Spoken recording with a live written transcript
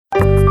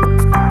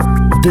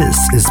This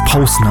is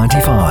Pulse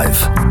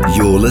 95.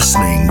 You're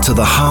listening to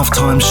the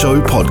Halftime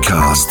Show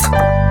podcast.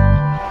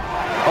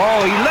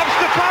 Oh, he lifts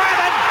the fire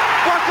and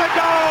what a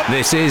goal!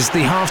 This is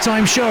the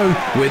Halftime Show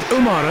with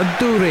Umar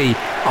Adouri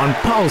on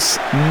Pulse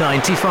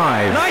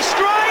 95. Nice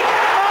strike!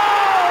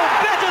 Oh,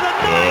 better than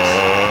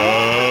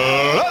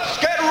nice! Let's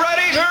get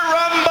ready to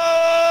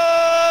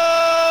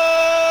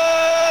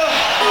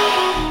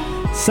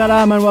rumble!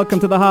 Salam and welcome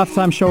to the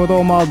Halftime Show with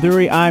Umar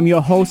Adouri. I'm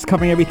your host,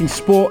 covering everything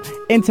sport,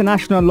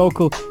 international and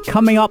local.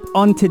 Coming up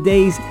on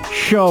today's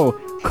show,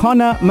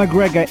 Conor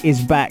McGregor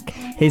is back.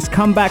 His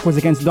comeback was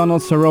against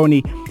Donald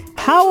Cerrone.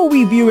 How are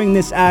we viewing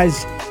this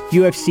as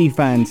UFC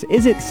fans?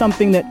 Is it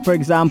something that, for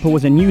example,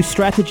 was a new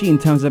strategy in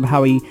terms of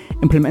how he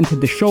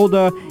implemented the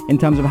shoulder, in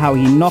terms of how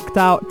he knocked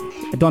out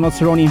Donald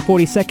Cerrone in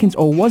 40 seconds,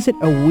 or was it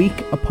a weak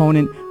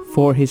opponent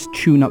for his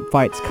tune-up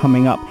fights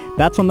coming up?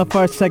 That's on the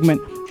first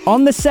segment.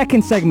 On the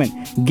second segment,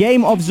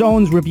 Game of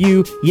Zones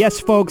review. Yes,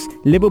 folks,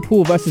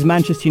 Liverpool versus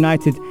Manchester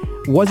United.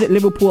 Was it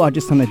Liverpool are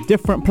just on a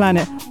different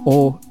planet,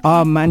 or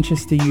are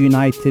Manchester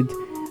United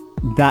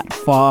that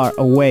far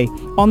away?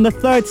 On the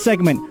third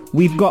segment,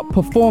 we've got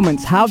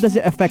performance. How does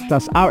it affect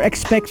us? Our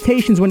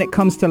expectations when it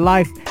comes to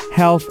life,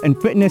 health and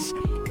fitness.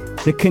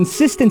 The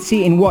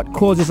consistency in what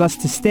causes us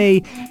to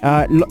stay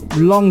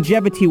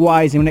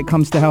longevity-wise when it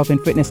comes to health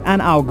and fitness,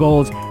 and our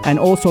goals, and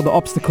also the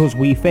obstacles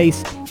we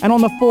face. And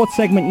on the fourth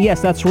segment,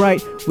 yes, that's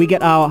right, we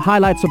get our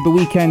highlights of the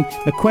weekend,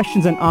 the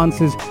questions and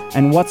answers,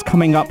 and what's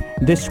coming up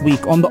this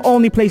week on the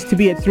only place to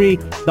be at 3,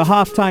 the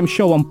Halftime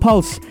Show on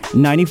Pulse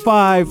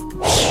 95.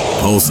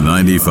 Pulse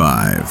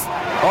 95.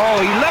 Oh,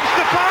 he lifts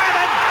the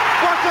fire and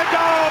what a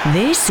goal!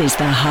 This is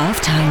the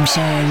Halftime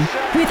Show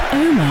with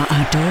Umar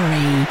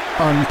Adouri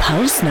on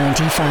Pulse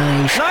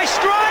 95. Nice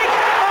strike!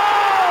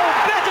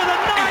 Oh, better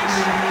than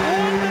nice!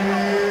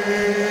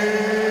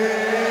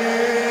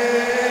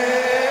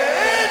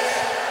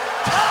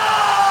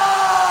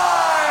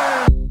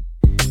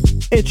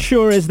 It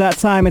sure is that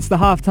time. It's the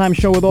Halftime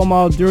Show with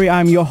Umar Adouri.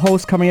 I'm your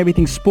host, covering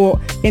everything sport,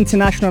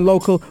 international and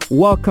local.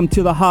 Welcome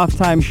to the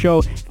Halftime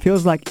Show.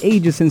 Feels like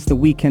ages since the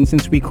weekend,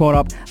 since we caught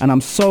up, and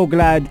I'm so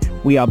glad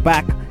we are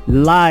back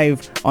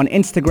live on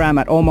Instagram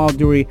at Umar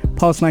Adouri,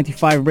 Pulse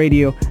 95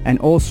 Radio, and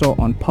also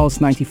on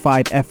Pulse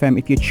 95 FM.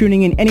 If you're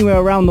tuning in anywhere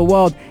around the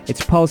world,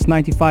 it's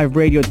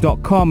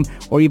pulse95radio.com,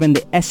 or even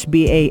the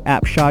SBA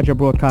app, Sharjah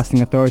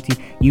Broadcasting Authority.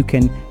 You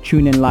can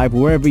tune in live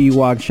wherever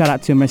you are. Shout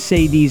out to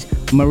Mercedes,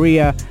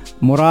 Maria,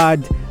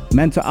 Murad,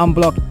 Mentor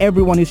Unblock,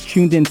 everyone who's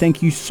tuned in.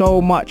 Thank you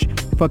so much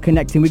for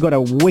connecting. We got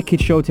a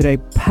wicked show today,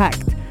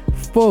 packed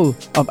full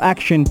of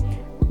action,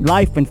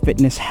 life and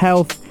fitness,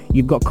 health.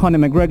 You've got Conor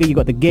McGregor, you've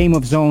got the Game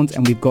of Zones,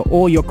 and we've got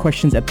all your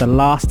questions at the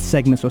last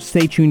segment, so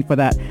stay tuned for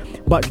that.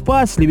 But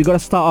firstly, we've got to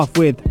start off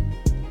with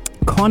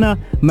Conor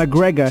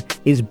McGregor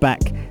is back.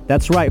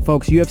 That's right,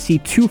 folks.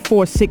 UFC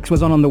 246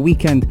 was on the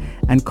weekend,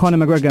 and Conor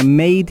McGregor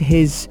made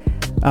his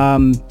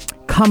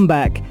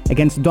comeback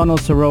against Donald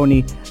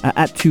Cerrone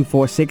at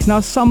 246. Now,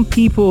 some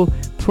people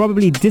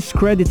probably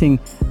discrediting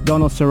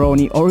Donald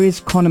Cerrone, or is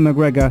Conor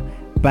McGregor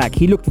back?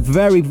 He looked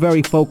very,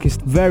 very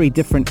focused, very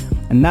different,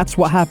 and that's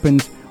what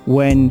happens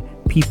when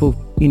people,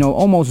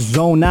 almost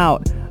zone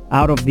out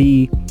of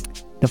the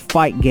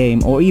fight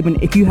game, or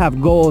even if you have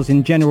goals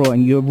in general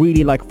and you're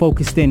really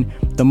focused in.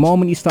 The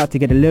moment you start to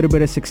get a little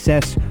bit of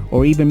success,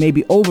 or even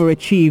maybe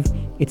overachieve,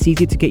 it's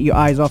easy to get your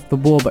eyes off the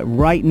ball. But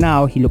right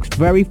now he looks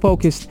very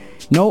focused.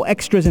 No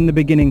extras in the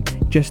beginning,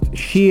 just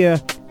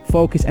sheer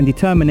focus and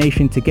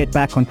determination to get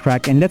back on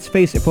track. And let's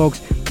face it, folks,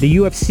 the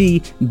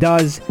UFC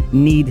does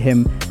need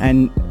him.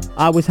 And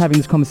I was having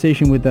this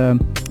conversation with a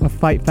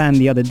fight fan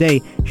the other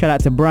day. Shout out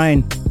to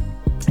Brian.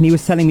 And he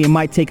was telling me it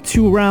might take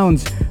 2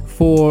 rounds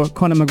for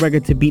Conor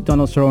McGregor to beat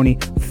Donald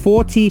Cerrone.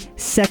 40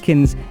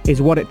 seconds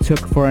is what it took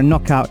for a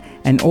knockout.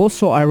 And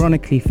also,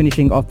 ironically,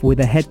 finishing off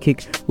with a head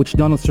kick, which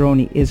Donald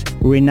Cerrone is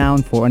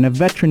renowned for, and a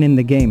veteran in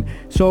the game.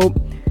 So,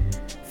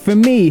 for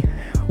me,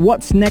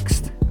 what's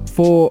next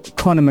for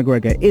Conor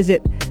McGregor? Is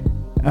it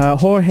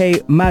Jorge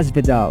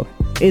Masvidal?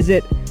 Is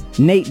it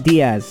Nate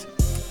Diaz?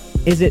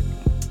 Is it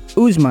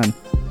Usman?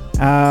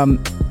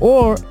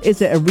 Or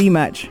is it a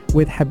rematch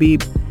with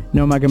Khabib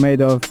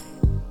Nurmagomedov,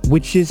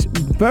 which is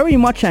very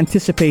much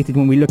anticipated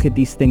when we look at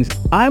these things?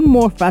 I'm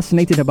more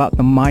fascinated about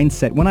the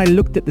mindset. When I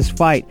looked at this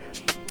fight,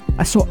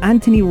 I saw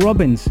Anthony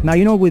Robbins. Now,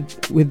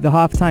 with the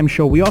Halftime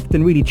Show, we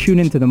often really tune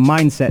into the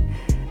mindset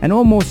and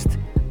almost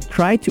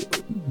try to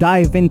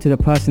dive into the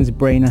person's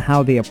brain and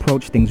how they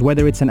approach things,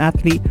 whether it's an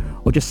athlete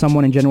or just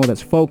someone in general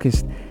that's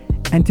focused.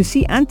 And to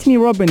see Anthony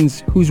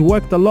Robbins, who's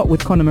worked a lot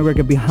with Conor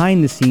McGregor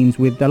behind the scenes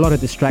with a lot of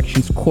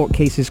distractions, court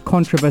cases,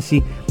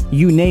 controversy,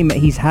 you name it,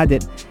 he's had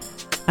it.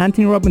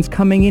 Anthony Robbins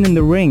coming in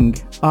the ring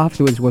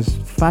afterwards was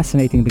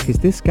fascinating, because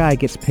this guy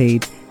gets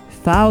paid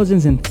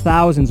thousands and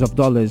thousands of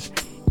dollars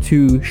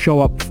to show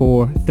up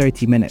for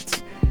 30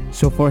 minutes.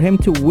 So for him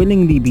to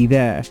willingly be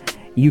there,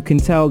 you can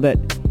tell that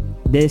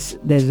there's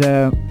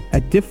a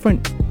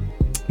different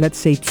let's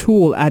say,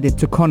 tool added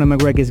to Conor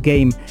McGregor's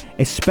game,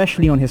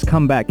 especially on his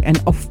comeback.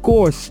 And of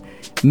course,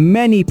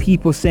 many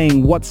people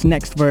saying what's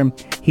next for him.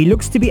 He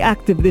looks to be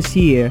active this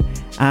year,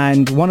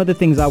 and one of the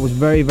things I was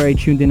very, very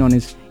tuned in on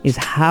is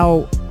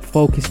how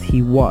focused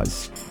he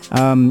was.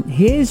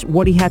 Here's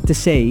what he had to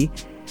say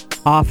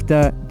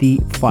after the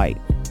fight.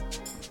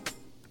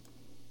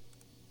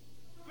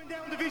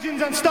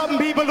 And stopping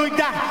people like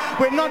that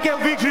with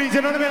knockout victories,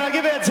 you know what I mean? I'll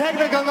give it a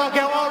technical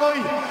knockout, alright,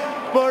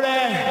 but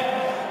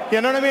you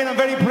know what I mean? I'm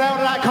very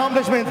proud of that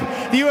accomplishment.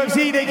 The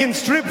UFC, they can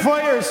strip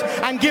fighters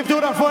and give to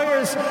other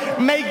fighters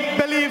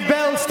make-believe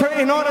belts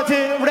in order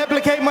to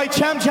replicate my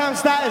champ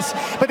status,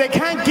 but they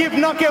can't give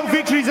knockout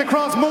victories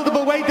across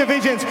multiple weight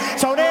divisions.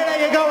 So there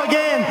you go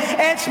again.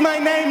 Etch my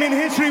name in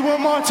history one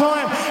more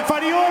time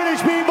for the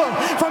Irish people,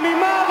 for me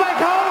man back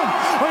home.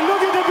 I love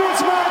you, the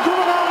best man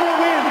coming out with a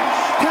win.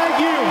 Thank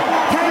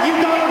you,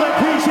 Donald. I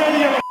appreciate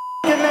you.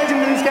 You're a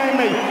legend in this game,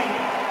 mate.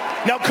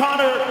 Now,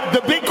 Conor,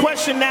 the big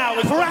question now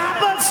is...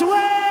 Rapid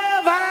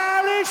 12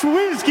 Irish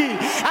whiskey.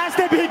 That's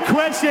the big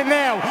question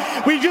now.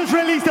 We just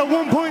released a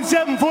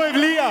 1.75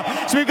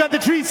 litre. So we've got the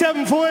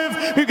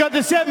 375, we've got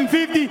the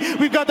 750,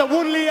 we've got the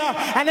 1 litre,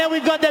 and then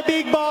we've got the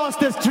big boss,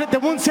 the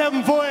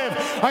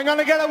 175. I'm going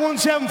to get a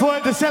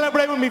 175 to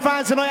celebrate with my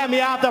fans tonight at my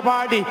after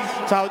party.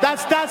 So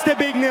that's the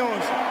big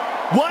news.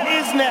 What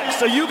is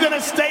next? Are you going to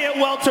stay at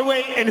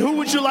welterweight, and who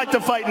would you like to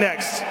fight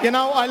next? You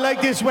know, I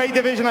like this weight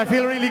division. I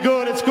feel really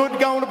good. It's good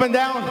going up and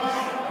down.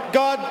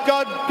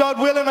 God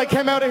willing, I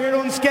came out of here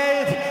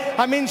unscathed.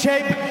 I'm in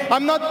shape.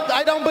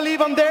 I don't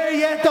believe I'm there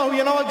yet, though.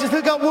 You know, I've just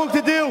still got work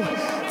to do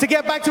to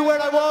get back to where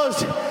I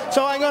was.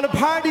 So I'm going to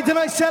party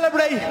tonight,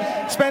 celebrate,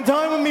 spend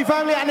time with my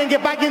family, and then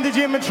get back in the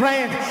gym and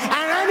train.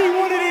 And any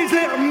one of these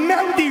little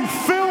mouthy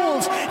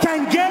fools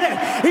can get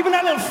it. Even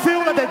that little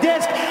fool at the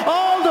desk,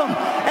 all of them,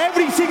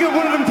 every single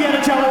one of them get a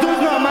job. It does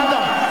not matter.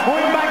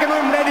 I'm back and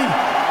I'm ready.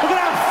 Look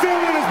at that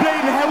fool in his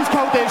blading house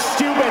coat, this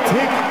stupid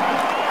tick.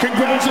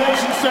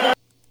 Congratulations, sir.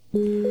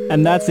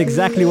 And that's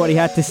exactly what he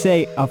had to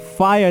say. A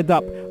fired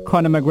up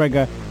Conor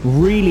McGregor,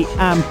 really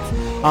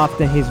amped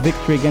after his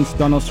victory against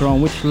Donald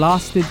Cerrone, which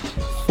lasted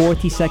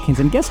 40 seconds.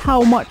 And guess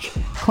how much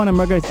Conor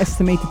McGregor is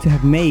estimated to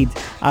have made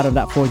out of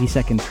that 40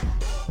 seconds?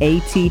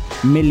 $80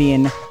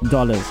 million.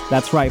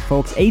 That's right,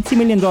 folks. $80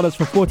 million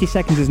for 40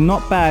 seconds is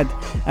not bad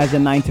as a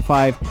 9 to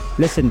 5.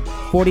 Listen,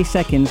 40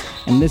 seconds,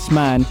 and this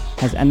man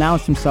has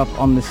announced himself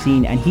on the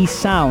scene, and he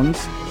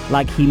sounds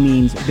like he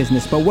means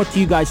business. But what do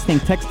you guys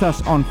think? Text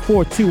us on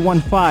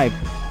 4215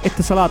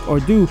 Ittisalat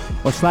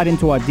or slide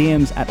into our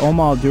DMs at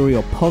Omar Al-Duri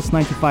or Pulse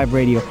 95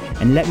 Radio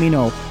and let me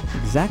know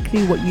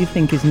exactly what you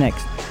think is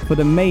next for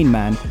the main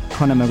man,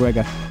 Conor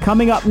McGregor.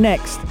 Coming up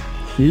next,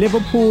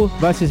 Liverpool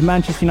versus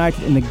Manchester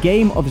United in the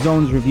Game of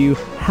Zones review.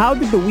 How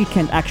did the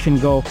weekend action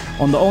go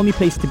on the only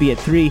place to be at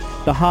 3,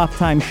 the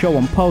halftime show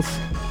on Pulse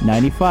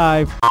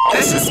 95.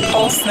 This is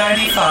Pulse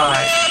 95.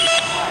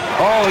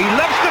 Oh, he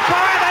loves the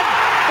fire.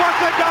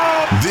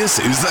 This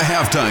is the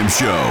halftime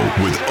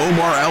show with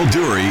Omar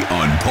Al-Duri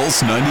on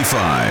Pulse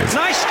 95.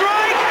 Nice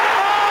strike!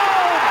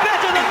 Oh,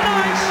 better than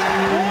nice!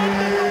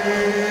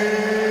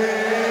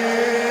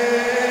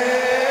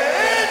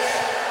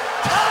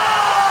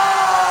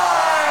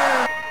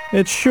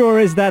 It sure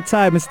is that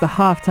time. It's the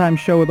halftime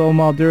show with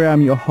Omar Al-Duri.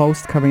 I'm your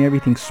host, covering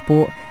everything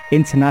sport,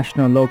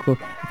 international and local.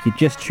 If you're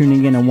just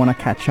tuning in and want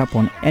to catch up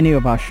on any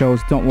of our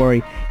shows, don't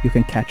worry. You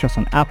can catch us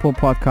on Apple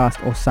Podcast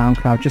or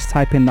SoundCloud. Just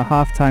type in the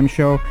halftime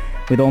show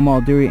with Omar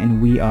Al-Duri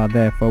and we are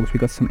there, folks. We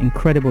got some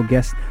incredible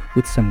guests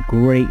with some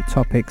great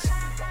topics.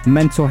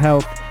 Mental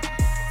health,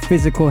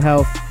 physical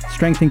health,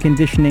 strength and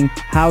conditioning,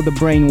 how the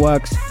brain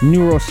works,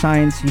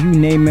 neuroscience, you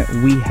name it,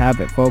 we have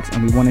it, folks,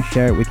 and we want to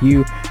share it with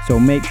you. So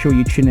make sure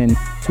you tune in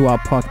to our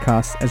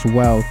podcast as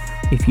well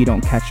if you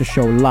don't catch the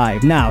show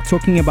live. Now,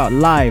 talking about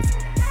live,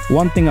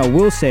 one thing I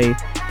will say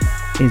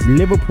is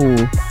Liverpool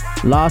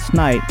last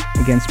night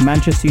against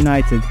Manchester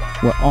United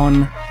were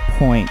on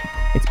point.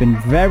 It's been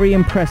very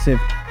impressive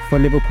for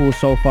Liverpool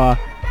so far,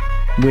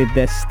 with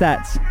their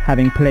stats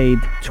having played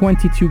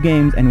 22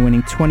 games and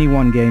winning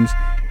 21 games.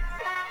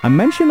 I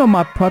mentioned on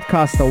my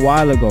podcast a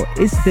while ago,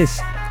 is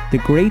this the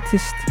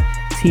greatest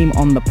team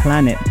on the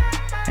planet?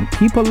 And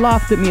people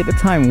laughed at me at the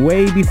time,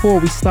 way before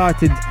we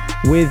started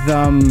with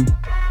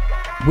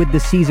the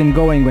season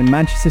going, when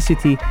Manchester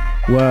City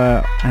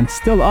were and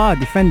still are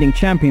defending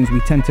champions, we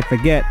tend to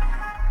forget,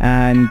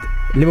 and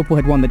Liverpool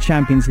had won the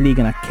Champions League,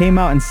 and I came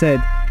out and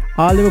said,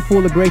 are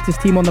Liverpool the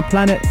greatest team on the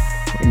planet?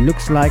 It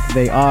looks like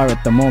they are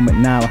at the moment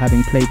now,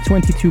 having played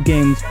 22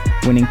 games,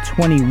 winning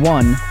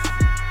 21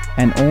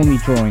 and only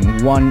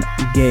drawing 1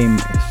 game.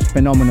 It's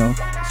phenomenal.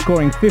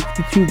 Scoring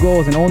 52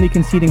 goals and only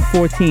conceding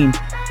 14.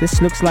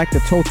 This looks like the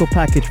total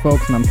package,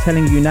 folks, and I'm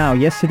telling you now,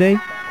 yesterday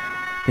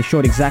they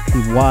showed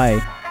exactly why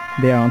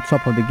they are on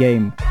top of the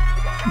game.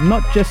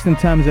 Not just in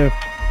terms of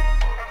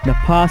the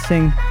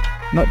passing,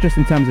 not just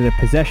in terms of the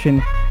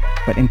possession,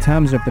 but in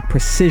terms of the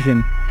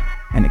precision.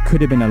 And it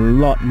could have been a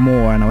lot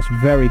more, and I was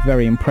very,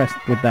 very impressed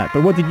with that.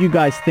 But what did you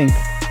guys think?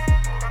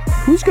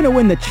 Who's going to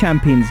win the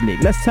Champions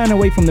League? Let's turn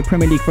away from the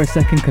Premier League for a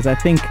second, because I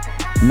think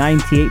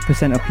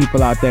 98% of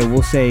people out there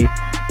will say,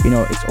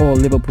 it's all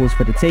Liverpool's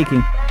for the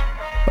taking.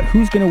 But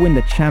who's going to win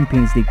the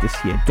Champions League this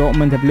year?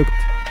 Dortmund have looked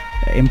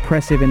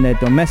impressive in their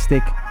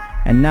domestic,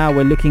 and now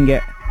we're looking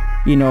at,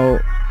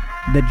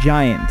 the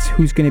Giants.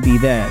 Who's going to be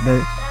there?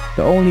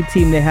 The only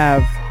team they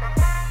have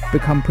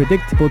become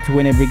predictable to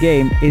win every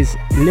game is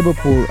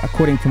Liverpool,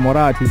 according to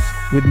Morad, who's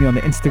with me on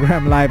the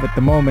Instagram live at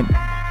the moment.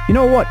 You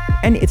know what?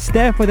 And it's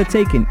there for the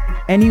taking.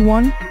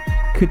 Anyone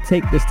could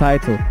take this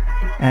title.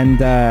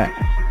 And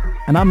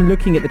I'm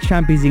looking at the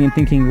Champions League and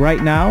thinking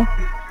right now,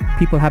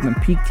 people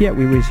haven't peaked yet.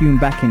 We resume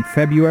back in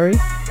February.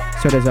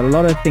 So there's a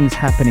lot of things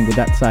happening with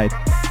that side.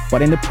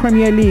 But in the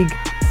Premier League,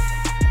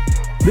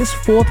 this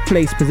fourth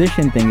place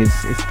position thing is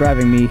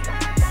driving me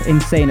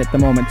insane at the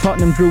moment.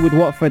 Tottenham drew with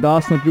Watford,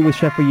 Arsenal drew with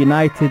Sheffield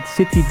United,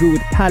 City drew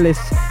with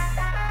Palace,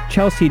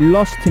 Chelsea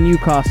lost to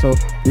Newcastle,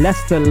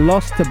 Leicester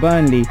lost to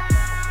Burnley.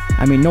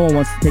 I mean, no one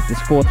wants to take this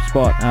fourth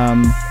spot,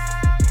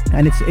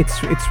 and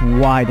it's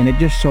wide, and it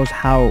just shows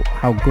how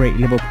great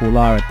Liverpool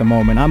are at the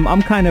moment.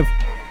 I'm kind of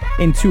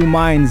in two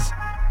minds,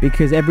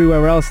 because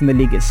everywhere else in the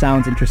league it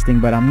sounds interesting,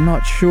 but I'm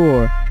not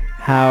sure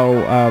how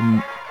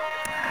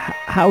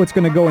it's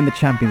going to go in the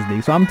Champions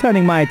League. So I'm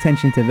turning my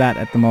attention to that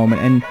at the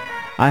moment. And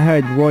I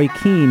heard Roy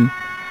Keane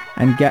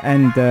and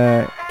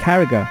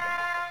Carragher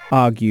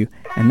argue,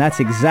 and that's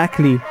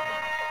exactly,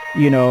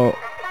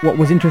 what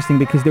was interesting,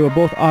 because they were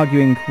both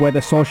arguing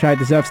whether Solskjaer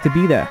deserves to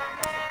be there.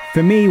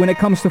 For me, when it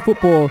comes to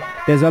football,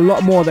 there's a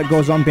lot more that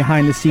goes on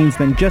behind the scenes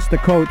than just the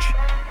coach,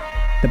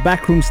 the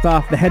backroom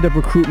staff, the head of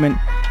recruitment,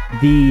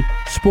 the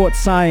sports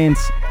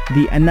science,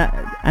 the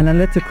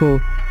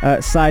analytical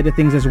side of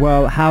things as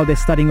well, how they're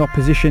studying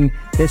opposition.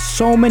 There's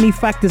so many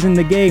factors in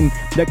the game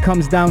that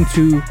comes down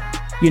to,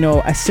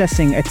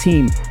 assessing a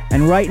team.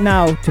 And right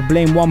now, to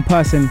blame one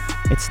person,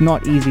 it's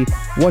not easy.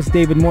 Was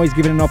David Moyes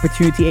given an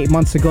opportunity 8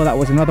 months ago? That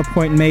was another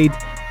point made.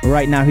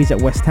 Right now, he's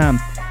at West Ham.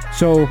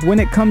 So when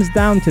it comes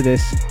down to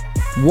this,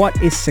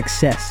 what is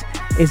success?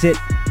 Is it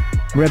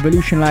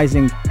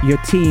revolutionizing your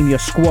team, your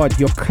squad,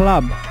 your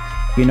club?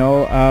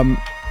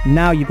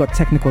 Now you've got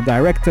technical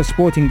director,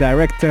 sporting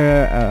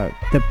director,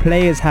 the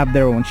players have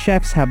their own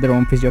chefs, have their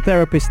own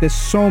physiotherapists. There's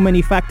so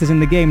many factors in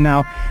the game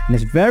now, and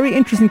it's very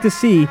interesting to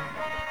see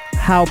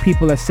how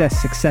people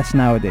assess success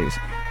nowadays.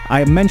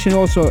 I mentioned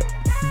also,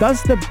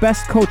 does the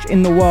best coach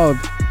in the world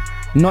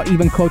not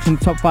even coach in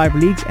the top 5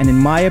 leagues? And in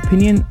my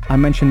opinion, I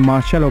mentioned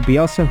Marcelo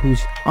Bielsa,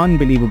 who's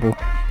unbelievable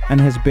and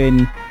has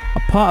been a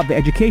part of the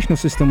educational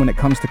system when it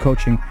comes to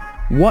coaching.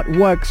 What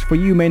works for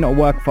you may not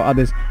work for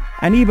others.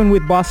 And even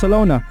with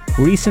Barcelona,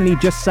 recently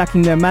just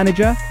sacking their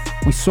manager,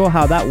 we saw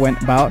how that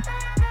went about.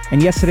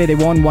 And yesterday they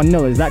won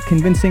 1-0. Is that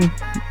convincing?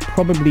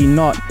 Probably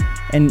not.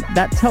 And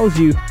that tells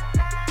you,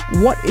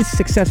 what is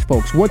success,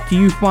 folks? What do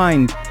you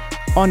find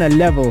on a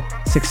level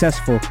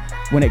successful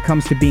when it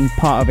comes to being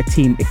part of a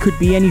team? It could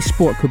be any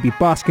sport. Could be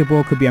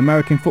basketball, could be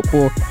American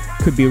football,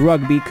 could be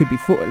rugby, could be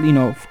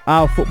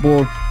our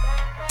football.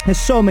 There's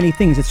so many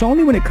things. It's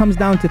only when it comes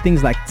down to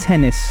things like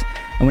tennis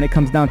and when it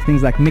comes down to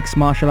things like mixed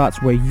martial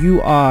arts where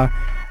you are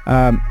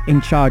in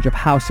charge of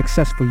how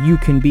successful you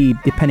can be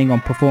depending on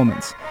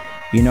performance.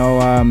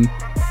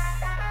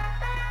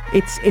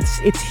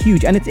 It's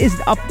huge, and it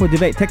is up for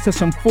debate. Text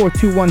us on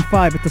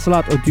 4215 at the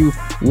Salat or do.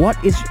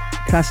 What is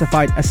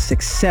classified as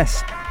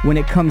success when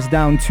it comes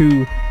down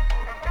to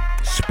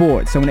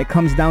sports and when it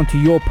comes down to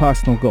your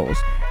personal goals?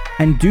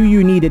 And do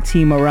you need a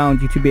team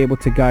around you to be able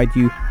to guide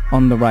you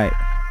on the right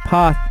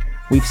path?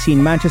 We've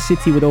seen Manchester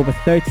City with over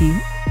 30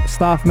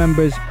 staff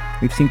members.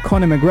 We've seen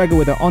Conor McGregor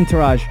with an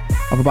entourage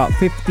of about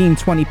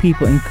 15-20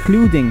 people,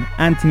 including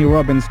Anthony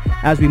Robbins,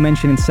 as we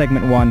mentioned in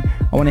segment 1.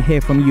 I want to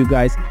hear from you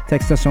guys.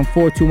 Text us on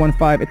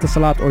 4215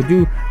 Etisalat or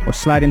do, or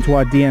slide into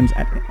our DMs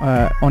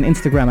on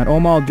Instagram at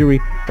Omar Al-Duri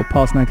or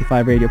Pulse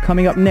 95 Radio.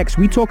 Coming up next,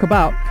 we talk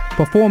about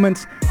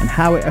performance and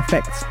how it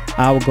affects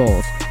our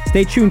goals.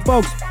 Stay tuned,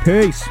 folks.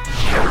 Peace.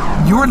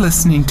 You're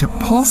listening to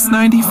Pulse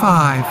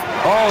 95.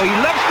 Oh, he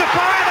loves the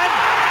fire, and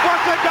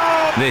what a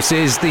goal! This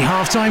is the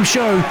halftime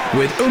show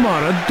with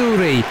Omar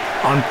Al-Duri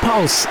on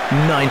Pulse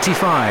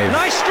 95.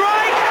 Nice strike!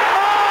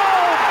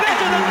 Oh,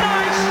 better than nice!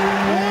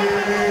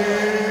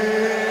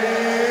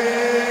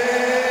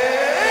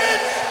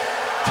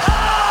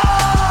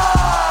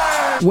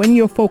 When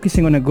you're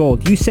focusing on a goal,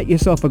 do you set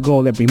yourself a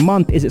goal every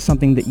month? Is it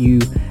something that you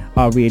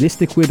are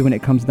realistic with when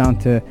it comes down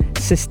to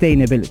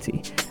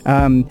sustainability?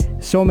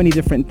 So many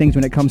different things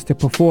when it comes to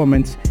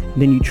performance,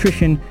 the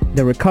nutrition,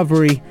 the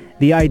recovery,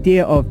 the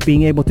idea of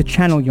being able to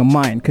channel your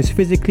mind, because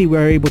physically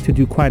we're able to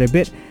do quite a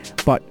bit,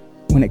 but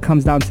when it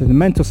comes down to the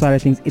mental side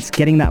of things, it's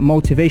getting that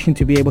motivation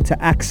to be able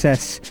to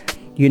access,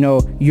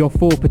 your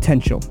full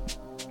potential.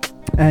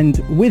 And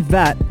with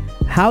that,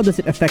 how does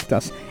it affect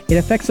us? It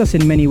affects us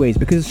in many ways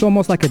because it's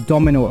almost like a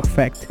domino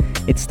effect.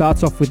 It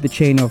starts off with the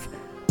chain of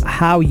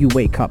how you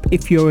wake up,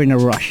 if you're in a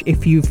rush,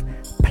 if you've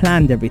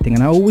planned everything.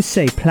 And I always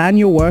say, plan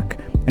your work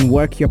and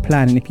work your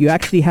plan. And if you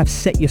actually have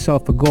set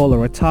yourself a goal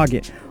or a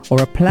target or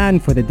a plan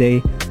for the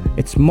day,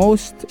 it's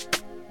most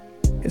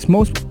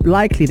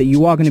likely that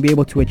you are going to be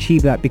able to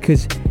achieve that,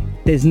 because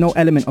there's no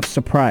element of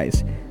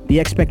surprise. The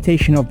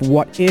expectation of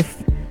what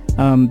if,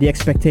 the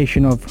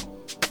expectation of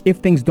if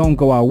things don't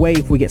go our way,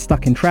 if we get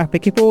stuck in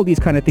traffic, if all these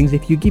kind of things,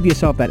 if you give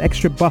yourself that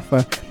extra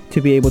buffer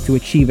to be able to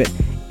achieve it,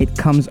 it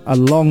comes a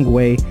long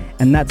way.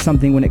 And that's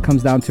something when it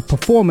comes down to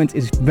performance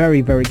is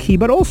very, very key.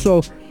 But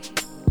also,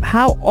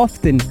 how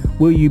often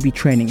will you be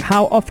training?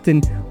 How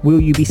often will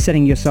you be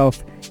setting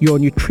yourself your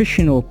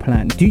nutritional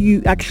plan? Do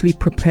you actually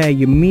prepare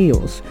your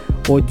meals,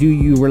 or do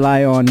you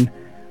rely on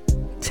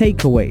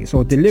takeaways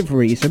or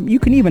deliveries? You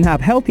can even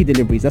have healthy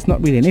deliveries. That's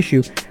not really an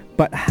issue.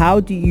 But how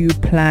do you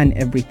plan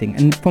everything?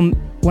 And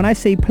when I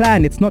say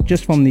plan, it's not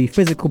just from the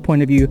physical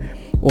point of view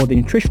or the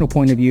nutritional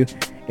point of view.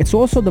 It's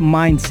also the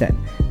mindset.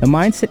 The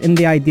mindset in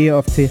the idea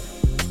of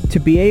to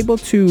be able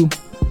to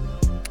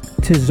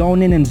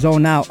zone in and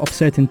zone out of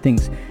certain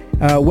things.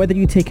 Whether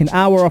you take an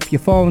hour off your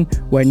phone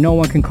where no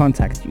one can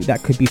contact you.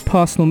 That could be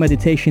personal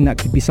meditation. That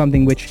could be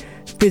something which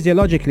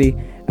physiologically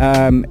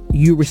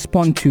you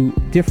respond to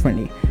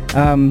differently.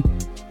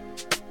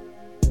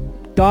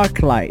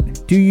 Dark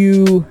light. Do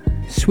you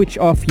switch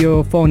off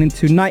your phone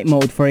into night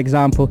mode, for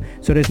example,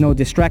 so there's no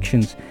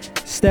distractions?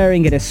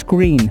 Staring at a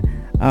screen.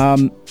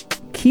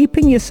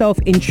 Keeping yourself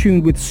in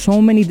tune with so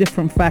many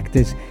different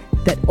factors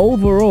that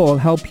overall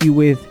help you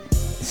with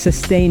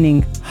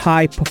sustaining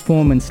high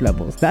performance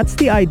levels. That's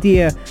the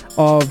idea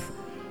of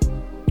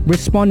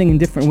responding in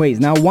different ways.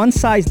 Now, one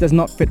size does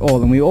not fit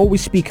all, and we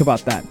always speak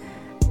about that.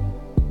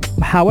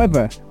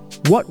 However,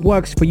 what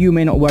works for you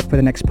may not work for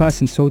the next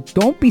person. So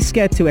don't be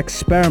scared to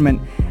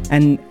experiment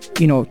and,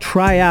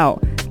 try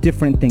out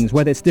different things,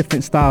 whether it's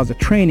different styles of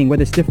training,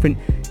 whether it's different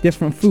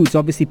foods.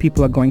 Obviously,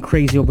 people are going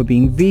crazy over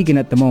being vegan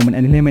at the moment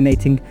and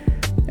eliminating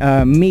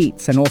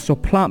meats and also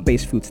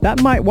plant-based foods.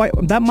 That might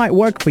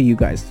work for you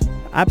guys.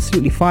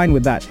 Absolutely fine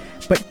with that.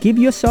 But give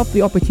yourself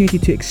the opportunity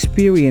to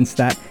experience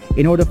that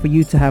in order for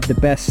you to have the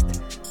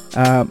best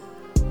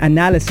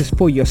analysis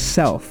for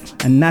yourself.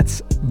 And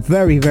that's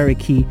very, very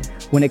key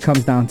when it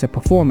comes down to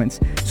performance.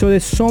 So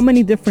there's so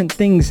many different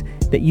things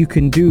that you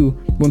can do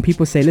when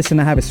people say, listen,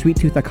 I have a sweet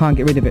tooth, I can't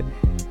get rid of it.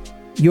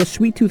 Your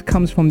sweet tooth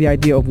comes from the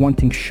idea of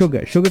wanting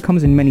sugar. Sugar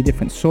comes in many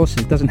different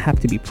sources. It doesn't have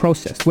to be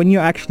processed. When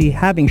you're actually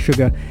having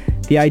sugar,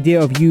 the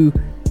idea of you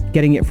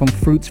getting it from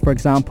fruits, for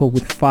example,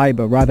 with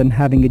fiber, rather than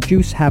having a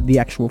juice, have the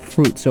actual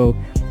fruit. So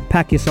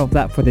pack yourself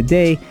that for the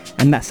day,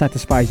 and that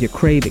satisfies your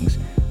cravings.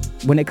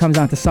 When it comes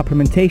down to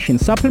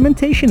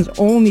supplementation is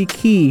only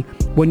key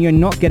when you're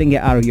not getting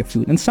it out of your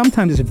food. And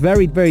sometimes it's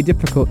very, very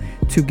difficult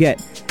to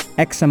get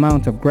X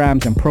amount of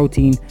grams and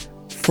protein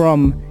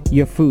from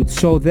your food.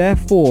 So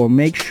therefore,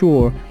 make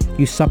sure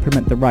you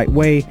supplement the right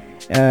way.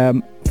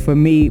 For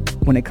me,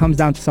 when it comes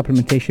down to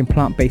supplementation,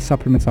 plant-based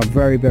supplements are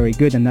very, very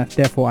good, and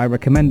therefore I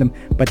recommend them.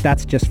 But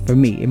that's just for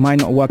me. It might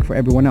not work for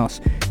everyone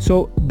else.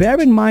 So bear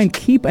in mind,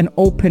 keep an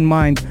open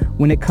mind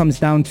when it comes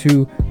down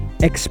to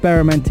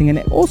experimenting, and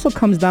it also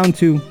comes down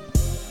to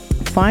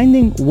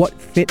finding what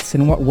fits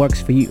and what works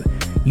for you.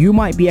 You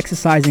might be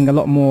exercising a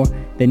lot more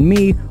than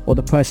me or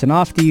the person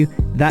after you.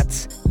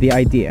 That's the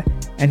idea.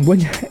 And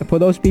for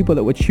those people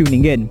that were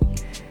tuning in,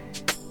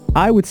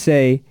 I would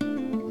say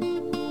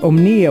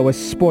Omnia was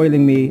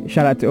spoiling me.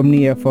 Shout out to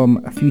Omnia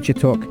from Future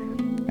Talk.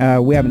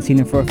 We haven't seen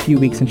him for a few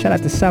weeks. And shout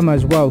out to Sama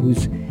as well,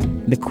 who's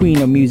the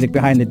queen of music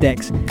behind the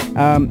decks,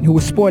 who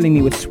was spoiling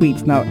me with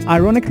sweets. Now,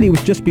 ironically, it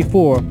was just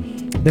before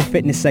the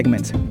fitness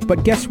segment.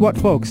 But guess what,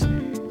 folks?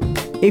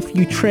 If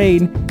you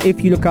train,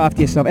 if you look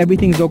after yourself,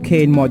 everything's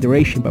okay in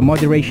moderation, but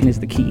moderation is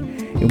the key.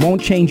 It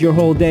won't change your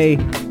whole day.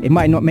 It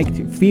might not make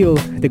you feel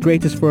the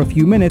greatest for a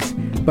few minutes,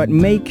 but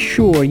make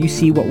sure you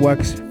see what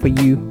works for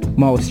you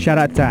most. Shout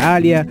out to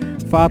Alia,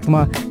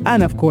 Fatma,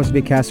 and of course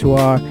Vikas, who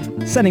are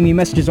sending me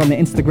messages on the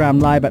Instagram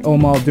live at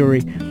Omar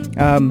Duri.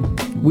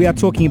 We are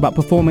talking about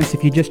performance.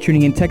 If you're just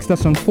tuning in, text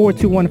us on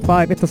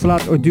 4215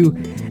 Itasalat or do,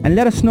 and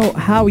let us know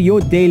how your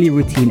daily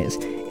routine is.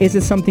 Is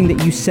it something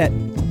that you set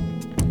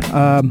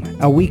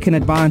a week in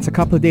advance, a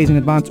couple of days in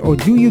advance, or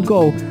do you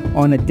go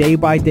on a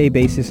day-by-day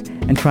basis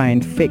and try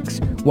and fix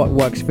what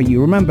works for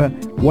you? Remember,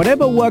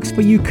 whatever works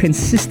for you,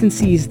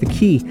 consistency is the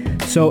key.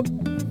 So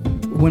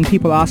when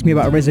people ask me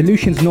about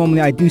resolutions,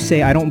 normally I do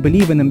say I don't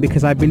believe in them,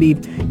 because I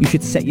believe you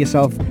should set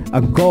yourself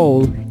a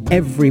goal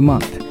every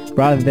month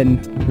rather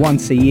than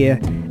once a year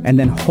and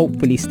then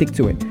hopefully stick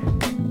to it.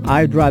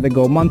 I'd rather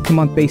go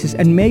month-to-month basis,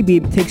 and maybe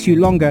it takes you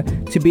longer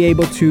to be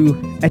able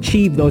to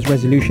achieve those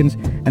resolutions,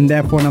 and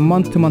therefore on a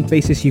month-to-month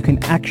basis you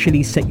can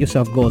actually set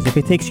yourself goals. If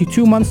it takes you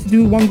 2 months to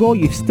do one goal,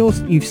 you've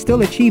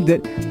still achieved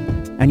it,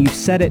 and you've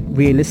set it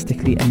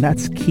realistically, and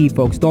that's key,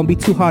 folks. Don't be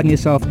too hard on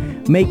yourself.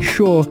 Make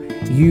sure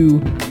you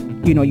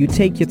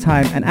take your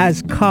time, and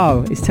as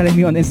Carl is telling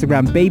me on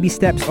Instagram, baby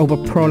steps over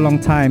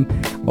prolonged time,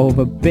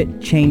 over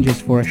bit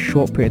changes for a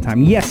short period of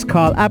time. Yes,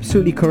 Carl,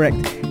 absolutely correct.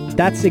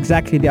 That's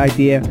exactly the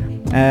idea.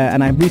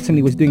 And I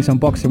recently was doing some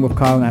boxing with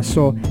Carl, and I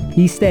saw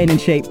he's staying in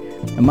shape,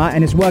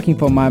 and it's working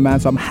for my man.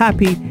 So I'm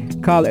happy,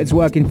 Carl, it's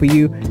working for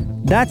you.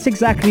 That's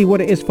exactly what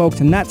it is, folks.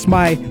 And that's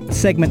my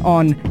segment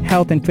on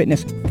health and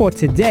fitness for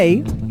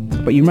today.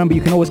 But you remember, you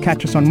can always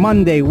catch us on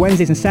Monday,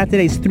 Wednesdays and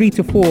Saturdays 3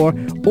 to 4,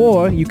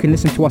 or you can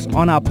listen to us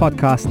on our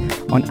podcast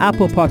on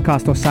Apple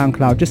Podcast or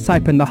SoundCloud. Just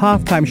type in The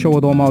Halftime Show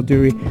with Omar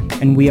Duri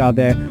and we are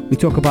there. We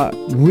talk about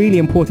really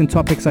important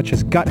topics such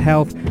as gut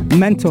health,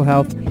 mental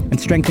health, and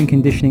strength and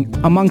conditioning,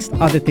 amongst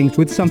other things,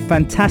 with some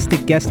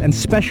fantastic guests and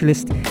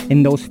specialists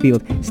in those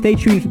fields. Stay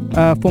tuned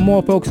for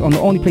more, folks, on the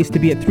only place to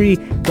be at 3,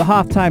 The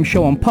Halftime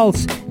Show on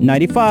Pulse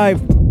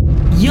 95.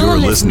 You're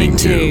listening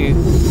to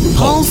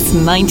Pulse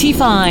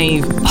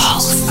 95.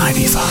 Pulse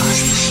 95.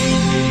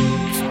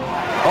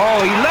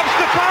 Oh, he lifts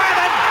the fire,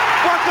 then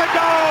what a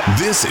goal!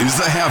 This is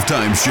the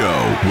Halftime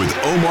Show with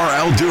Omar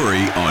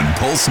Al-Duri on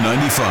Pulse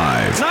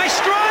 95. Nice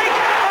strike!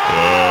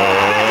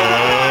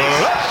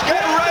 Let's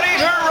get ready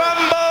to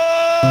rumble!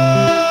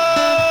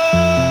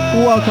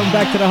 Welcome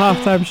back to the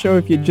Halftime Show.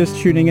 If you're just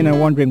tuning in and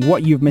wondering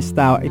what you've missed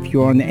out, if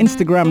you're on the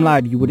Instagram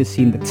Live, you would have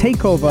seen the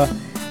takeover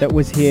that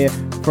was here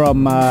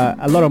from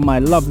a lot of my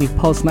lovely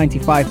Pulse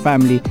 95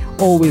 family.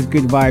 Always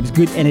good vibes,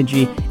 good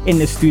energy in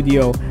the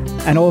studio.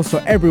 And also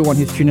everyone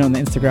who's tuning in on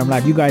the Instagram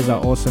Live. You guys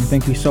are awesome.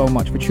 Thank you so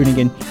much for tuning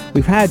in.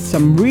 We've had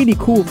some really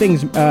cool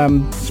things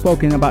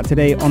spoken about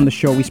today on the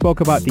show. We spoke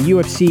about the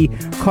UFC,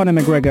 Conor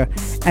McGregor,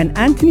 and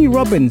Anthony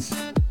Robbins,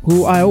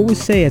 who I always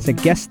say as a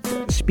guest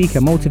speaker,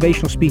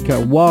 motivational speaker,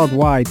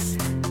 worldwide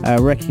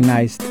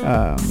recognized,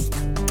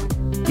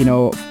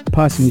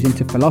 person who's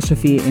into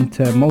philosophy,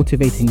 into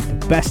motivating the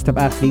best of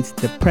athletes,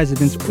 the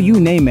presidents, you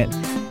name it.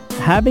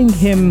 Having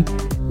him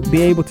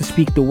be able to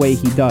speak the way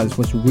he does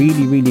was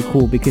really, really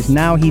cool, because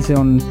now he's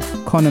on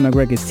Conor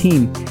McGregor's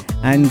team,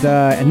 and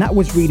that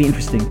was really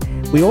interesting.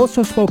 We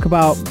also spoke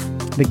about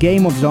the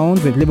game of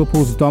zones with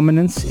Liverpool's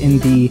dominance in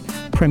the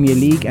Premier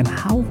League and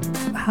how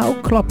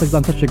Klopp has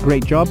done such a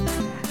great job.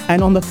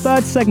 And on the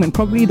third segment,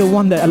 probably the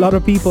one that a lot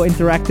of people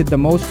interacted the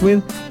most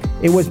with,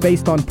 it was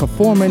based on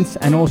performance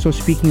and also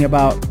speaking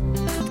about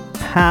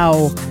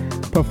how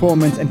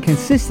performance and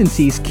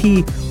consistency is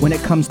key when it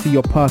comes to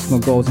your personal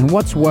goals and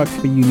what's worked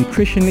for you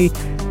nutritionally,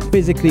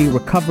 physically,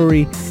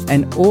 recovery,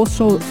 and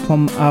also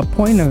from a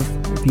point of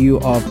view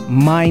of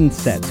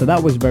mindset. So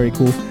that was very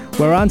cool.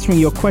 We're answering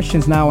your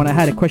questions now, and I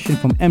had a question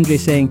from MJ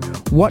saying,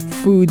 what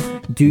food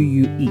do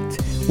you eat?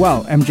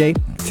 Well, MJ,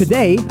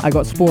 today I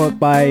got spoiled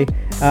by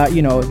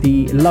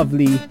the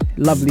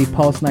lovely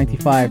Pulse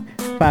 95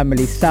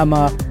 family.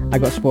 Sama, I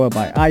got spoiled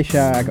by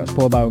Aisha, I got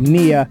spoiled by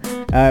Nia.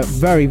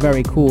 Very,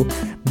 very cool.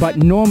 But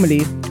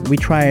normally we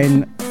try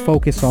and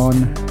focus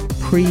on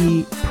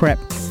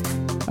pre-prepped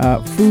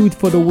food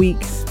for the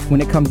week.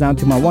 When it comes down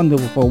to my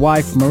wonderful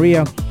wife,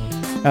 Maria,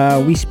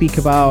 we speak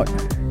about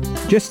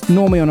just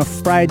normally on a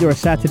Friday or a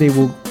Saturday,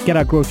 we'll get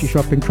our grocery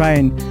shopping, try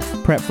and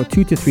prep for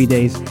 2 to 3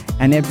 days,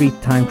 and every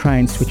time try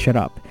and switch it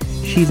up.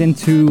 She's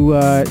into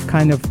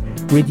kind of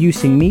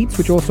reducing meats,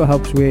 which also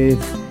helps with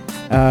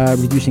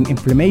reducing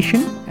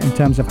inflammation in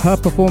terms of her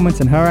performance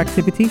and her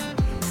activity.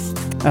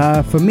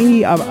 For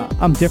me,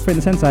 I'm different in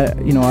the sense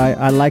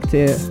I like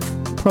to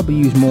probably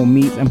use more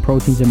meat and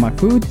proteins in my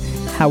food.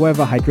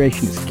 However,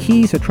 hydration is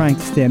key, so trying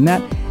to stay on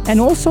that.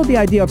 And also the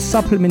idea of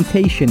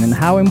supplementation and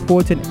how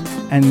important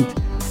and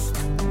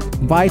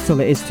vital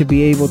it is to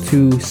be able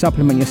to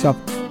supplement yourself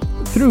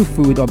through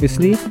food,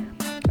 obviously.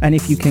 And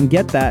if you can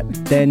get that,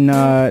 then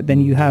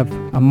you have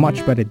a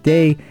much better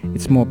day.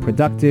 It's more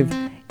productive.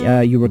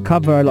 You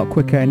recover a lot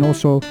quicker, and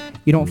also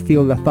you don't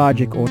feel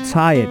lethargic or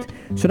tired.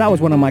 So that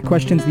was one of my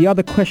questions. The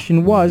other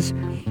question was,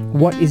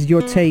 what is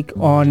your take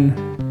on...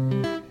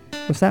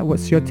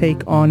 What's your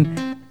take on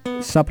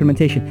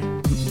supplementation?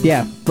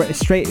 Yeah,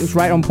 straight, it's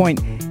right on point.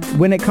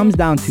 When it comes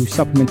down to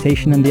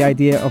supplementation, and the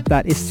idea of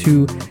that is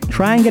to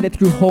try and get it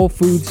through whole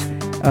foods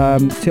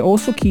to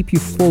also keep you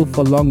full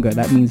for longer.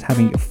 That means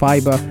having your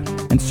fiber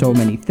and so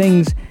many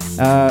things.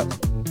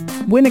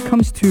 When it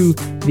comes to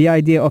the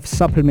idea of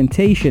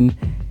supplementation,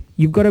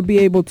 you've got to be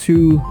able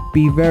to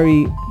be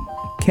very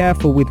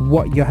careful with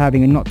what you're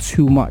having and not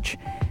too much.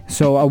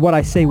 So what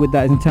I say with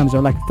that is in terms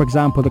of, like, for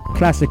example, the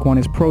classic one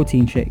is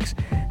protein shakes.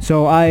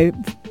 So I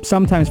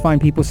sometimes find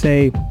people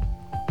say,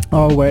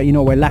 oh, we're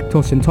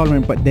lactose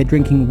intolerant, but they're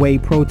drinking whey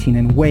protein,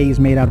 and whey is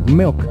made out of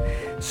milk.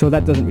 So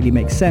that doesn't really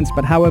make sense.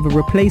 But however,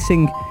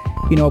 replacing,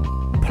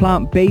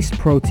 plant-based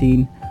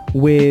protein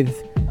with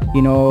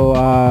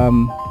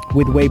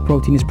whey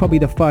protein is probably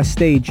the first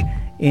stage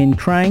in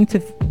trying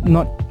to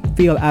not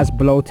feel as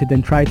bloated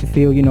and try to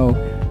feel,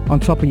 on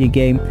top of your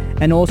game,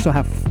 and also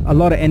have a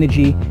lot of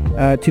energy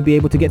to be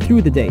able to get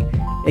through the day.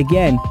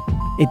 Again,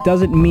 it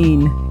doesn't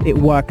mean it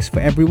works for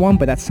everyone,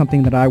 but that's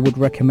something that I would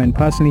recommend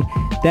personally.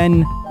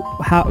 Then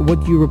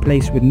what do you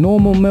replace with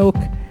normal milk?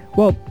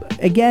 Well,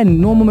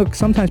 again, normal milk,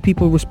 sometimes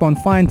people respond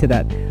fine to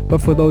that,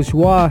 but for those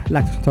who are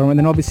lactose intolerant,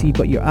 then obviously you've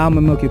got your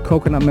almond milk, your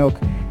coconut milk,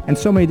 and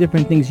so many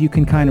different things you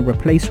can kind of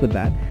replace with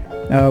that.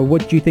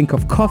 What do you think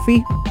of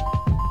coffee?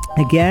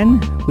 Again,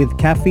 with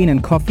caffeine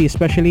and coffee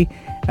especially,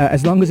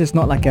 as long as it's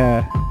not like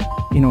a,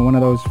 one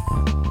of those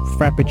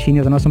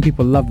frappuccinos. I know some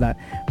people love that,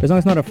 but as long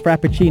as it's not a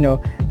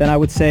frappuccino, then I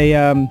would say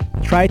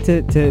try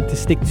to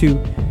stick to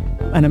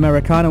an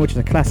Americano, which is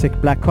a classic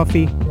black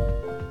coffee,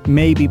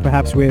 maybe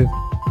perhaps with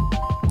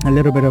a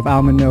little bit of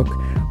almond milk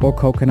or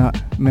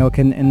coconut milk,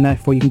 and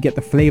therefore you can get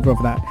the flavor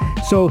of that.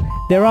 So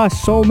there are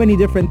so many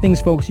different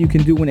things, folks, you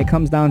can do when it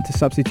comes down to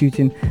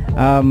substituting.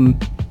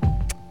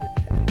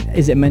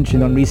 Is it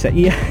mentioned on Reset?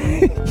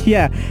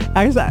 Yeah,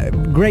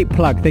 great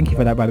plug. Thank you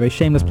for that, by the way.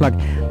 Shameless plug.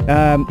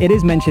 It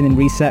is mentioned in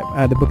Reset,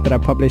 the book that I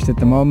published at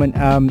the moment.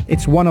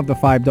 It's one of the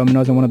 5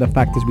 dominoes and one of the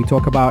factors we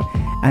talk about,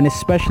 and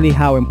especially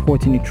how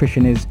important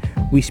nutrition is.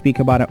 We speak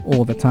about it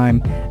all the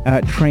time.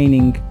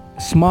 Training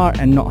smart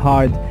and not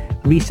hard,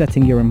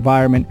 resetting your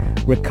environment,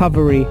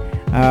 recovery,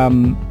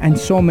 and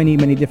so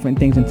many different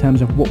things in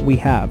terms of what we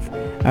have.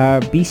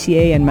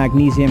 BCA and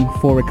magnesium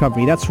for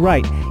recovery. That's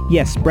right.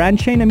 Yes,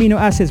 branched chain amino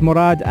acids,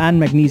 Murad, and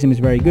magnesium is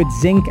very good.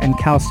 Zinc and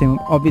calcium,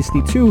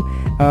 obviously, too.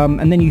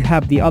 And then you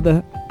have the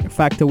other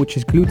factor, which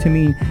is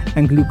glutamine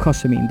and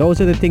glucosamine.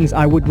 Those are the things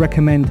I would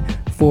recommend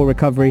for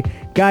recovery.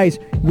 Guys,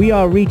 we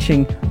are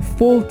reaching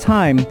full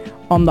time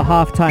on the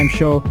halftime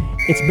show.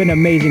 It's been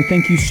amazing.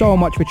 Thank you so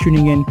much for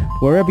tuning in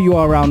wherever you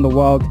are around the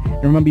world.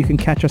 And remember, you can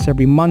catch us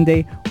every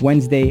Monday,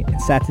 Wednesday,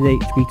 and Saturday,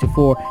 3 to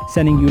 4.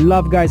 Sending you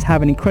love, guys.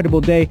 Have an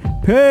incredible day.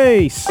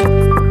 Peace.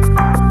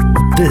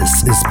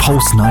 This is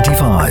Pulse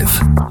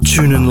 95.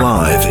 Tune in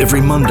live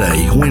every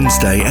Monday,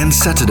 Wednesday, and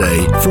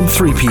Saturday from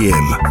 3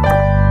 p.m.